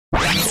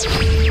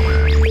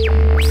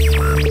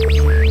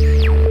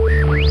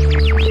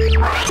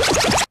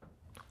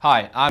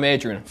Hi, I'm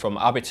Adrian from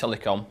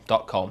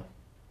abbytelecom.com.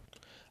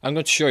 I'm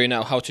going to show you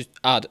now how to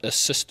add a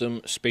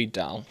system speed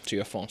dial to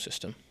your phone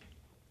system.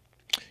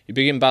 You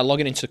begin by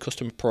logging into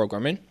custom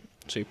programming,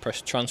 so you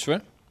press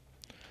transfer,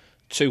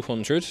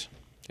 200,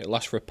 it'll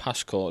ask for a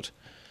passcode.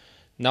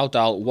 Now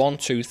dial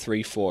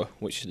 1234,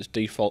 which is the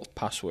default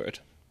password.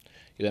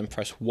 You then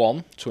press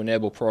 1 to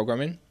enable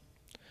programming,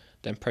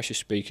 then press your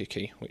speaker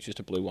key, which is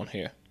the blue one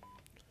here.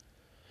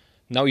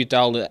 Now you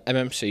dial the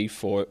MMC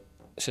for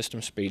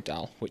system speed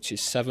dial, which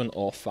is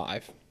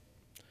 705.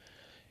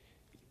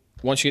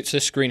 Once you get to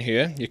this screen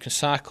here, you can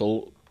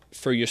cycle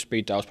through your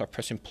speed dials by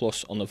pressing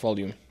plus on the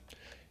volume.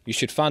 You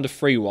should find a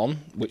free one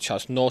which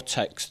has no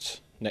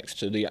text next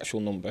to the actual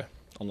number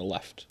on the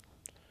left.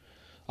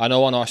 I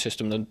know on our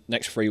system the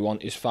next free one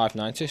is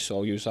 590, so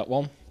I'll use that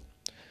one.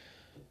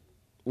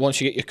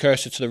 Once you get your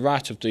cursor to the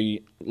right of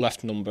the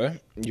left number,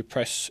 you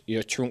press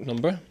your trunk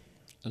number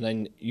and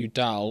then you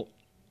dial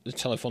the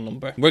telephone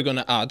number. We're going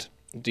to add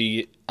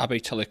the Abby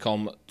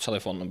Telecom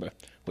telephone number,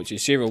 which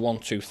is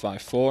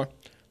 01254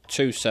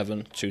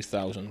 27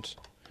 2000.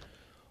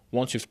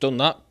 Once you've done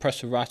that,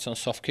 press the right hand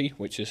soft key,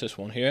 which is this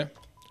one here,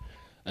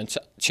 and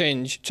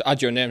to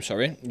add your name,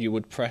 you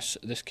would press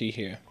this key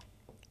here.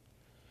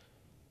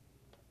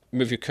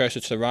 Move your cursor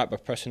to the right by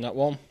pressing that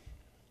one,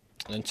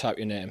 and then type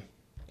your name.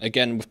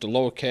 Again, with the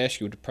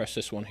lowercase, you would press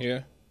this one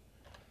here,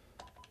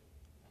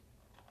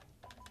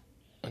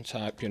 and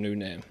type your new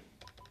name.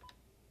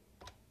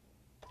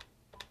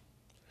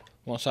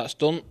 Once that's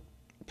done,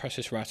 press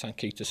this right hand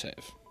key to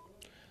save,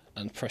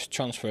 and press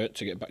transfer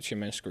to get back to your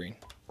main screen.